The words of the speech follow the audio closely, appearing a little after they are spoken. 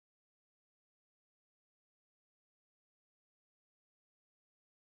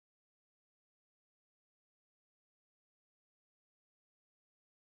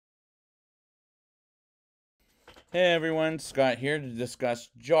Hey everyone, Scott here to discuss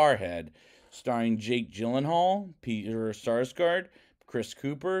Jarhead, starring Jake Gyllenhaal, Peter Sarsgaard, Chris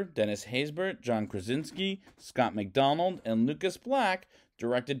Cooper, Dennis Haysbert, John Krasinski, Scott McDonald, and Lucas Black,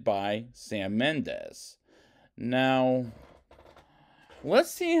 directed by Sam Mendes. Now,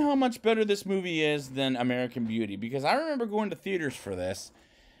 let's see how much better this movie is than American Beauty, because I remember going to theaters for this,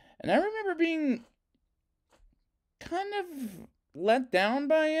 and I remember being kind of let down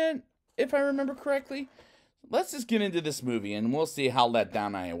by it, if I remember correctly. Let's just get into this movie and we'll see how let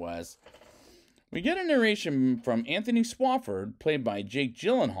down I was. We get a narration from Anthony Swofford, played by Jake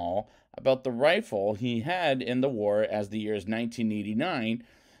Gyllenhaal, about the rifle he had in the war as the year is 1989,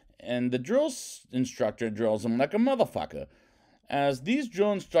 and the drill instructor drills him like a motherfucker. As these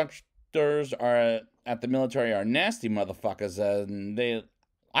drill instructors are at the military are nasty motherfuckers, and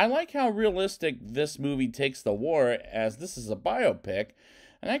I like how realistic this movie takes the war, as this is a biopic,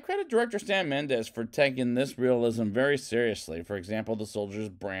 and I credit director Sam Mendes for taking this realism very seriously. For example, the soldiers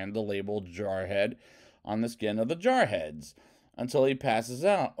brand the label Jarhead on the skin of the Jarheads until he passes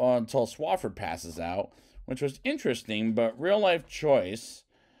out, or until Swofford passes out, which was interesting but real life choice.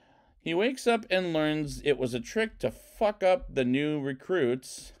 He wakes up and learns it was a trick to fuck up the new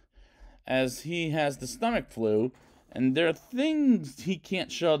recruits, as he has the stomach flu, and there are things he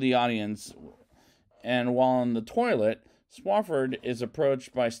can't show the audience. And while in the toilet, Swofford is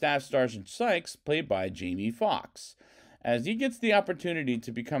approached by Staff Sergeant Sykes, played by Jamie Foxx, as he gets the opportunity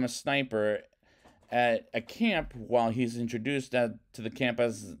to become a sniper at a camp while he's introduced to the camp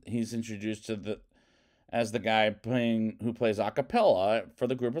as he's introduced to the guy who plays a cappella for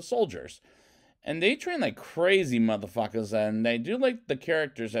the group of soldiers. And they train like crazy motherfuckers, and they do like the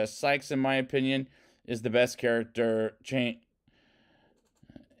characters, as Sykes, in my opinion, is the best character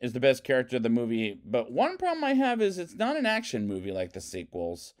of the movie. But one problem I have is it's not an action movie like the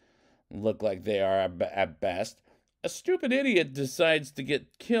sequels look like they are at best. A stupid idiot decides to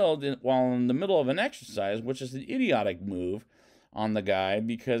get killed while in the middle of an exercise, which is an idiotic move on the guy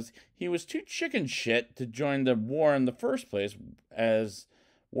because he was too chicken shit to join the war in the first place, as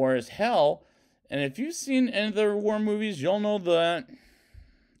war is hell. And if you've seen any of the war movies, you'll know that,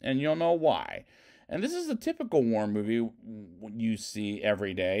 and you'll know why. And this is a typical war movie you see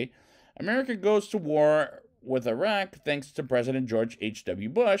every day. America goes to war with Iraq thanks to President George H.W.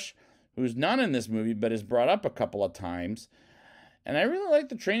 Bush, who's not in this movie but is brought up a couple of times. And I really like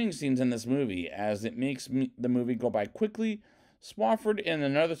the training scenes in this movie, as it makes the movie go by quickly. Swofford and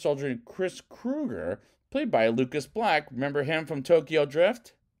another soldier, Chris Kruger, played by Lucas Black. Remember him from Tokyo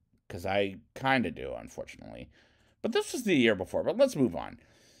Drift? Because I kind of do, unfortunately. But this was the year before, but let's move on.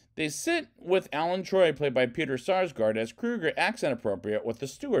 They sit with Alan Troy, played by Peter Sarsgaard, as Kruger acts inappropriate with the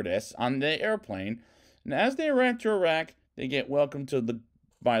stewardess on the airplane. And as they arrive to Iraq, they get welcomed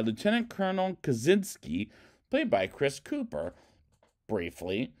by Lieutenant Colonel Kaczynski, played by Chris Cooper,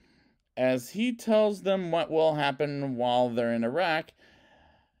 briefly, as he tells them what will happen while they're in Iraq.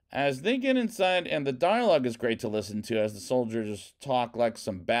 As they get inside, and the dialogue is great to listen to as the soldiers talk like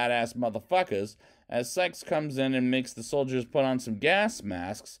some badass motherfuckers, as Sykes comes in and makes the soldiers put on some gas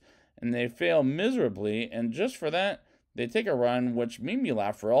masks, and they fail miserably, and just for that, they take a run, which made me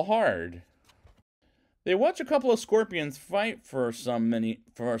laugh real hard. They watch a couple of scorpions fight for some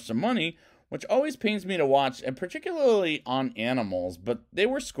money, which always pains me to watch, and particularly on animals, but they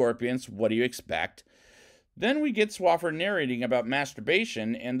were scorpions, what do you expect? Then we get Swofford narrating about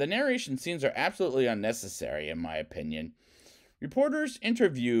masturbation, and the narration scenes are absolutely unnecessary, in my opinion. Reporters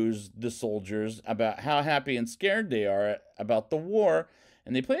interviews the soldiers about how happy and scared they are about the war,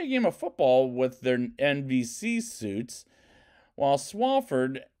 and they play a game of football with their NVC suits, while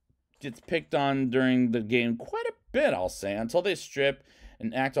Swofford gets picked on during the game quite a bit, I'll say, until they strip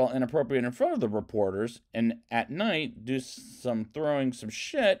and act all inappropriate in front of the reporters, and at night do throwing some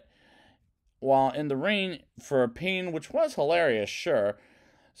shit while in the rain for a pain, which was hilarious, sure.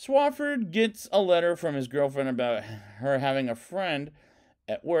 Swofford gets a letter from his girlfriend about her having a friend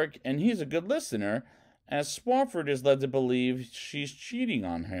at work, and he's a good listener, as Swofford is led to believe she's cheating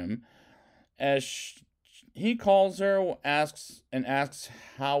on him. He calls her, asks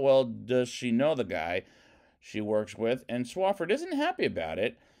how well does she know the guy she works with, and Swofford isn't happy about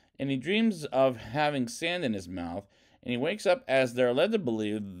it, and he dreams of having sand in his mouth, and he wakes up as they're led to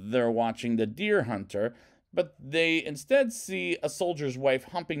believe they're watching The Deer Hunter, but they instead see a soldier's wife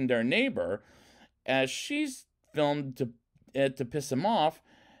humping their neighbor, as she's filmed to piss him off,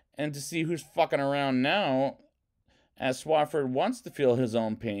 and to see who's fucking around now, as Swofford wants to feel his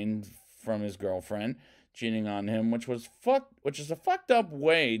own pain from his girlfriend cheating on him, which is a fucked up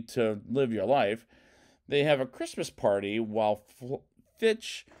way to live your life. They have a Christmas party while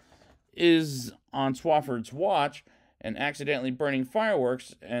Fitch is on Swafford's watch and accidentally burning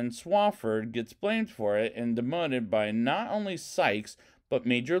fireworks, and Swafford gets blamed for it and demoted by not only Sykes, but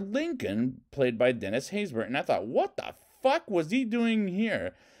Major Lincoln, played by Dennis Haysbert. And I thought, what the fuck was he doing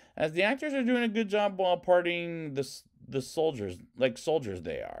here? As the actors are doing a good job while partying the soldiers, like soldiers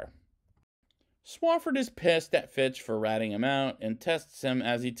they are. Swafford is pissed at Fitch for ratting him out and tests him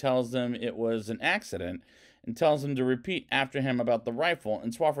as he tells him it was an accident and tells him to repeat after him about the rifle.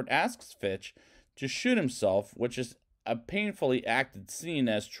 And Swafford asks Fitch to shoot himself, which is a painfully acted scene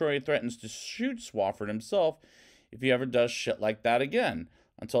as Troy threatens to shoot Swafford himself if he ever does shit like that again,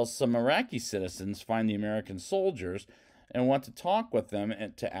 until some Iraqi citizens find the American soldiers and want to talk with them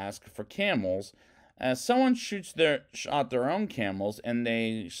and to ask for camels, as someone shot their own camels, and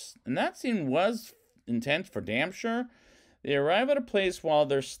that scene was intense for damn sure. They arrive at a place while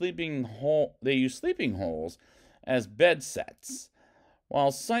they use sleeping holes as bed sets,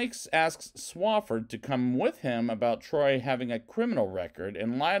 while Sykes asks Swafford to come with him about Troy having a criminal record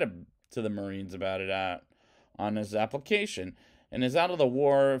and lie to the Marines about it on his application, and is out of the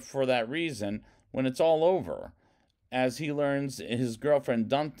war for that reason when it's all over, as he learns his girlfriend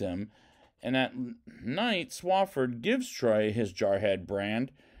dumped him. And at night, Swafford gives Troy his Jarhead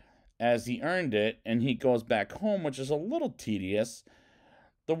brand as he earned it, and he goes back home, which is a little tedious.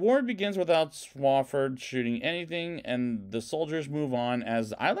 The war begins without Swafford shooting anything, and the soldiers move on,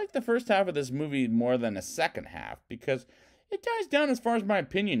 as I like the first half of this movie more than the second half, because it dies down as far as my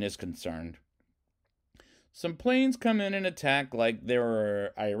opinion is concerned. Some planes come in and attack like they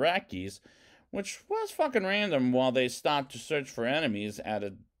were Iraqis, which was fucking random while they stopped to search for enemies at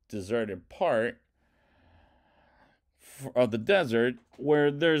a deserted part of the desert, where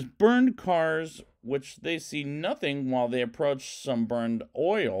there's burned cars, which they see nothing while they approach some burned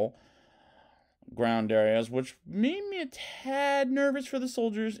oil ground areas, which made me a tad nervous for the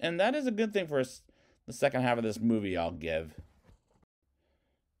soldiers, and that is a good thing for the second half of this movie, I'll give.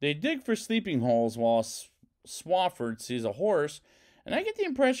 They dig for sleeping holes while Swafford sees a horse, and I get the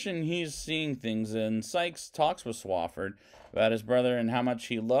impression he's seeing things, and Sykes talks with Swafford about his brother and how much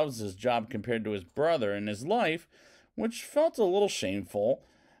he loves his job compared to his brother and his life, which felt a little shameful,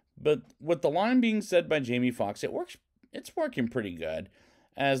 but with the line being said by Jamie Foxx, it's working pretty good.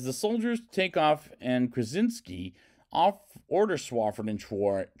 As the soldiers take off and Krasinski orders Swafford and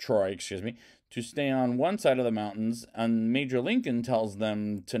Troy, to stay on one side of the mountains, and Major Lincoln tells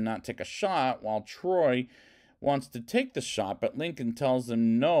them to not take a shot, while Troy wants to take the shot, but Lincoln tells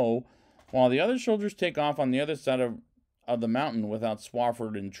them no, while the other soldiers take off on the other side of the mountain without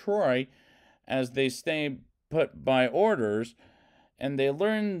Swafford and Troy, as they stay put by orders, and they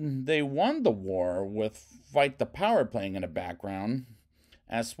learn they won the war with Fight the Power playing in the background,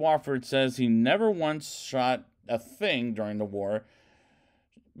 as Swafford says he never once shot a thing during the war,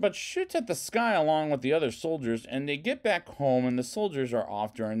 but shoots at the sky along with the other soldiers, and they get back home and the soldiers are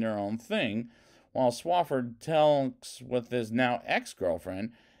off doing their own thing, while Swafford talks with his now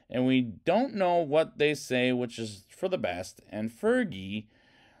ex-girlfriend, and we don't know what they say, which is for the best, and Fergie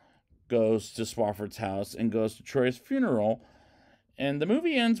goes to Swafford's house and goes to Troy's funeral, and the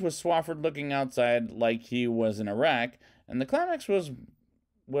movie ends with Swafford looking outside like he was in Iraq, and the climax was,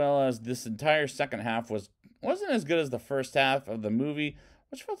 well, as this entire second half wasn't as good as the first half of the movie,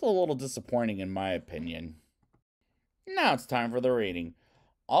 which felt a little disappointing in my opinion. Now it's time for the rating.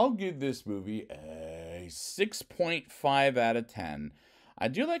 I'll give this movie a 6.5 out of 10. I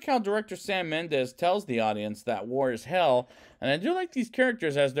do like how director Sam Mendes tells the audience that war is hell, and I do like these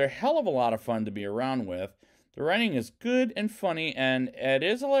characters as they're hell of a lot of fun to be around with. The writing is good and funny, and it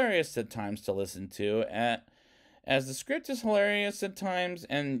is hilarious at times to listen to, as the script is hilarious at times,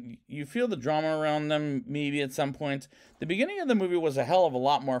 and you feel the drama around them maybe at some points. The beginning of the movie was a hell of a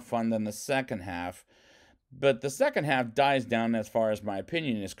lot more fun than the second half, but the second half dies down as far as my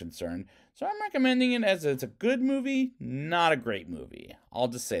opinion is concerned. So I'm recommending it as it's a good movie, not a great movie. I'll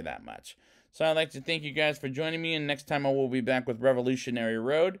just say that much. So I'd like to thank you guys for joining me, and next time I will be back with Revolutionary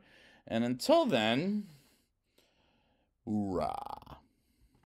Road. And until then, hoorah.